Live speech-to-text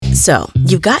So,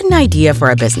 you've got an idea for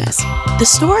a business, the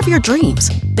store of your dreams.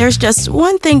 There's just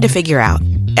one thing to figure out: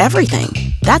 everything.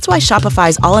 That's why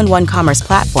Shopify's all-in-one commerce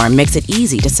platform makes it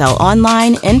easy to sell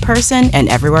online, in person, and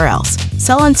everywhere else.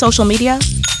 Sell on social media,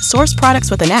 source products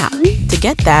with an app to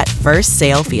get that first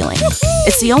sale feeling.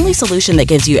 It's the only solution that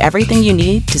gives you everything you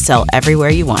need to sell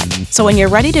everywhere you want. So when you're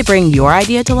ready to bring your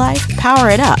idea to life, power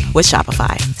it up with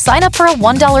Shopify. Sign up for a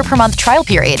 $1 per month trial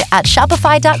period at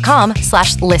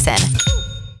shopify.com/listen.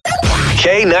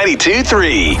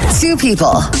 K92-3. Two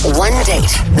people, one date,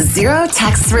 0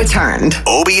 texts returned.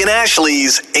 Obie and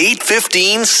Ashley's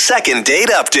 8:15 second date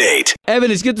update.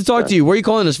 Evan, it's good to talk to you. Where are you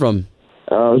calling us from?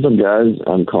 What's up, guys?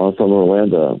 I'm calling from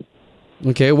Orlando.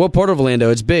 Okay, what part of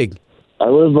Orlando? It's big. I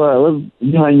live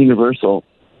behind Universal.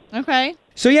 Okay.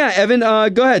 So yeah, Evan,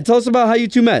 go ahead. Tell us about how you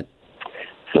two met.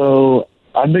 So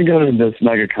I've been going to this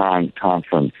Megacon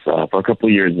conference for a couple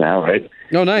of years now, right?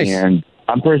 Oh, nice. And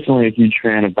I'm personally a huge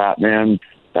fan of Batman.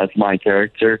 That's my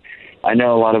character. I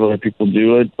know a lot of other people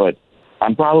do it, but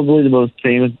I'm probably the most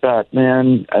famous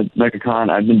Batman at Megacon.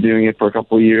 I've been doing it for a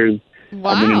couple of years.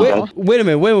 Wow. Wait a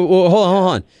minute. Hold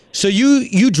on. So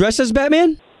you dress as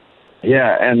Batman?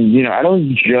 Yeah, and, I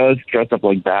don't just dress up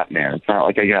like Batman. It's not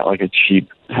like I got, like, a cheap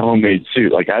homemade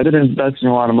suit. Like, I've been investing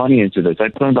a lot of money into this. I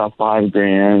put about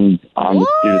 $5,000 on the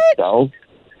suit itself.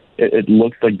 It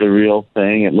looks like the real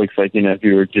thing. It looks like, if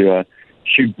you were to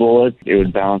shoot bullets, it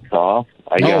would bounce off.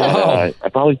 I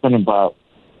probably spent about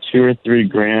 $2,000 or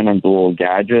 $3,000 on the little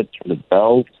gadgets for the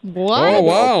belt. What? Oh,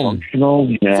 wow. Functional,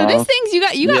 So this thing's you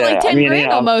got like 10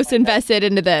 grand almost invested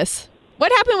into this.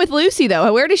 What happened with Lucy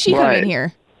though? Where does she come in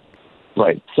here?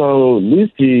 Right. So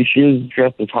Lucy, she was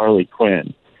dressed as Harley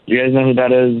Quinn. You guys know who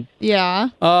that is? Yeah.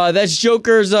 That's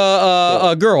Joker's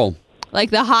girl. Like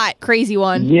the hot, crazy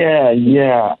one.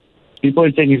 Yeah. People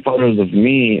are taking photos of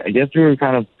me. I guess we were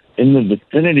kind of in the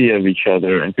vicinity of each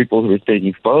other, and people who were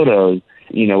taking photos,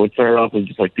 it started off with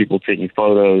just like people taking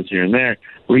photos here and there.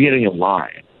 We're getting a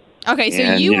line. Okay, so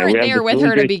and, you weren't there with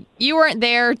her you weren't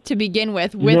there to begin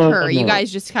with her. You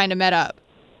guys just kind of met up.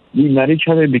 We met each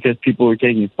other because people were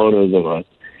taking photos of us.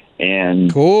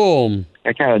 And cool.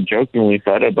 I kind of jokingly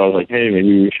said it, but I was like, hey,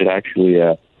 maybe we should actually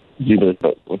do this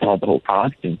without the whole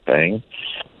costume thing.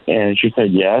 And she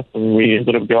said yes, and we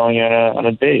ended up going on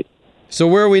a date. So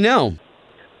where are we now?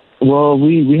 Well,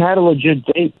 we had a legit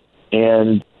date,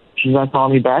 and she's not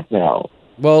calling me back now.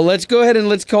 Well, let's go ahead and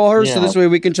let's call her so Yeah. this way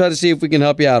we can try to see if we can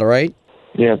help you out, all right?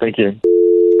 Yeah, thank you.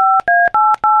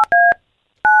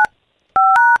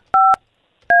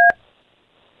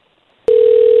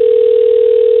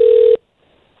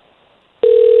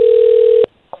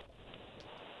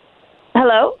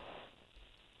 Hello,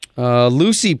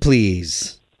 Lucy,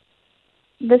 please.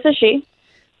 this is she.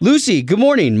 Lucy, good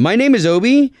morning. My name is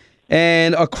Obie,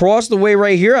 and across the way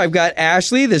right here, I've got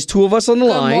Ashley. There's two of us on the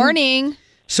line. Good morning.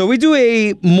 So we do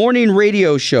a morning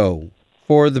radio show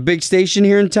for the big station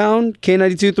here in town,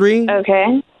 K92.3.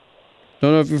 Okay.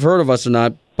 Don't know if you've heard of us or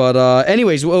not, but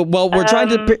anyways, well, we're trying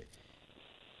to...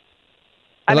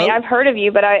 I mean, I've heard of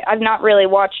you, but I've not really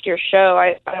watched your show.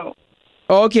 I don't.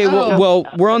 Oh, okay, well,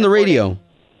 we're on the radio.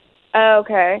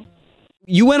 Okay.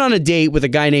 You went on a date with a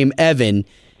guy named Evan,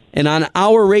 and on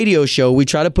our radio show, we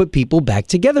try to put people back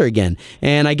together again.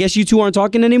 And I guess you two aren't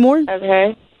talking anymore?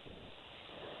 Okay.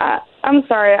 I'm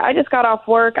sorry. I just got off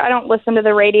work. I don't listen to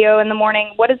the radio in the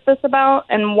morning. What is this about,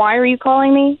 and why are you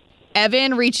calling me?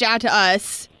 Evan reached out to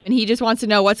us, and he just wants to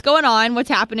know what's going on, what's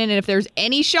happening, and if there's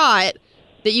any shot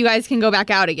that you guys can go back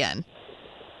out again.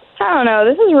 I don't know.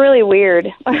 This is really weird.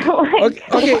 Okay.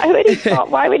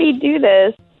 Why would he do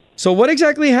this? So what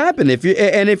exactly happened? If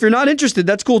you're not interested,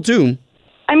 that's cool too.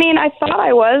 I mean, I thought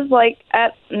I was,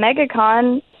 at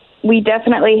Megacon. We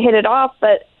definitely hit it off,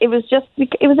 but it was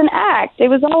an act. It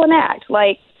was all an act.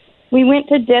 We went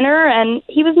to dinner, and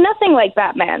he was nothing like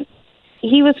Batman.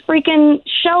 He was freaking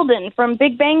Sheldon from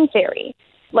Big Bang Theory.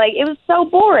 It was so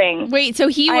boring. Wait, so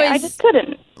he was... I just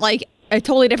couldn't. A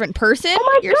totally different person?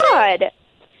 Oh, my God.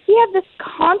 He had this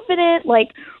confident,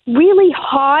 really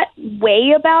hot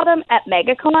way about him at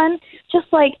Megacon, just,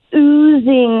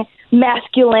 oozing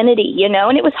masculinity,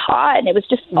 and it was hot, and it was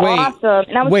just awesome,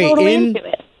 and I was totally into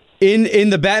it. In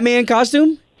the Batman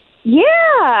costume?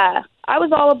 Yeah. I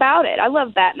was all about it. I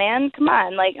love Batman. Come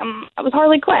on. I was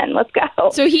Harley Quinn. Let's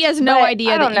go. So he has no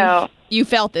idea that you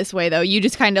felt this way, though. You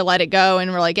just kind of let it go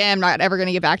and were like, I'm not ever going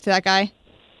to get back to that guy.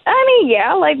 I mean,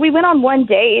 yeah, we went on one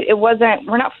date. We're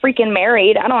not freaking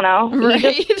married. I don't know.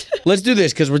 Right? Let's do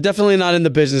this, because we're definitely not in the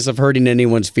business of hurting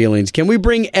anyone's feelings. Can we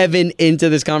bring Evan into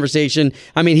this conversation?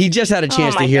 I mean, he just had a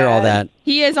chance to hear all that.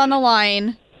 He is on the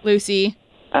line, Lucy.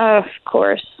 Of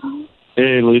course.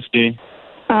 Hey, Lucy.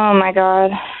 Oh, my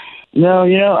God. No,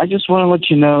 I just want to let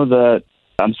you know that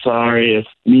I'm sorry if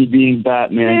me being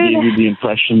Batman gave you the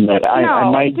impression that I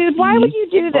might. Dude, why would you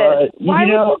do this? Why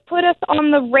would you put us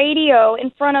on the radio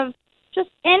in front of just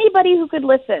anybody who could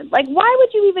listen? Like, why would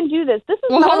you even do this? This is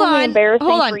not only embarrassing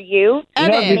for you.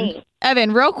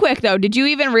 Evan, real quick, though, did you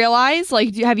even realize,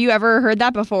 like, have you ever heard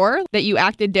that before, that you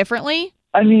acted differently?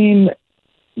 I mean,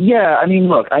 yeah. I mean,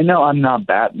 look, I know I'm not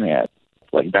Batman.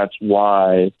 Like, that's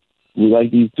why we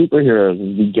like these superheroes,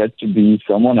 is we get to be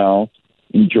someone else,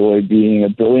 enjoy being a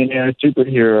billionaire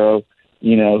superhero,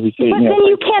 who say, But then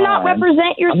you cannot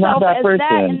represent yourself as person.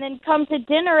 that and then come to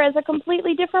dinner as a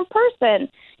completely different person.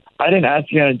 I didn't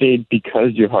ask you on a date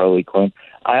because you're Harley Quinn.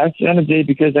 I asked you on a date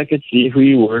because I could see who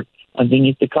you were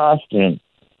underneath the costume.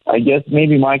 I guess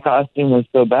maybe my costume was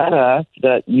so badass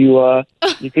that you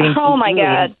couldn't Oh my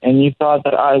God. And you thought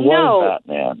that I was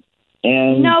Batman.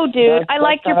 And no, dude, I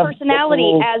liked your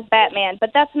personality as Batman,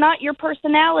 but that's not your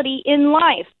personality in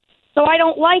life. So I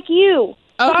don't like you.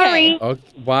 Okay. Sorry.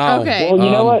 Wow. Okay. Well,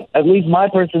 you know what? At least my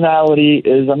personality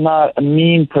is I'm not a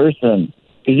mean person.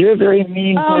 Because you're a very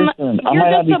mean person. I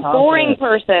might not be You're just a boring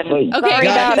person. Sorry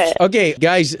about it. Okay,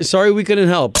 guys, sorry we couldn't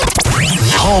help.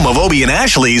 Home of Obie and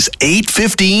Ashley's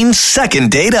 8:15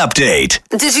 second date update.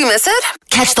 Did you miss it?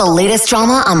 Catch the latest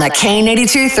drama on the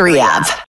K82 3 app.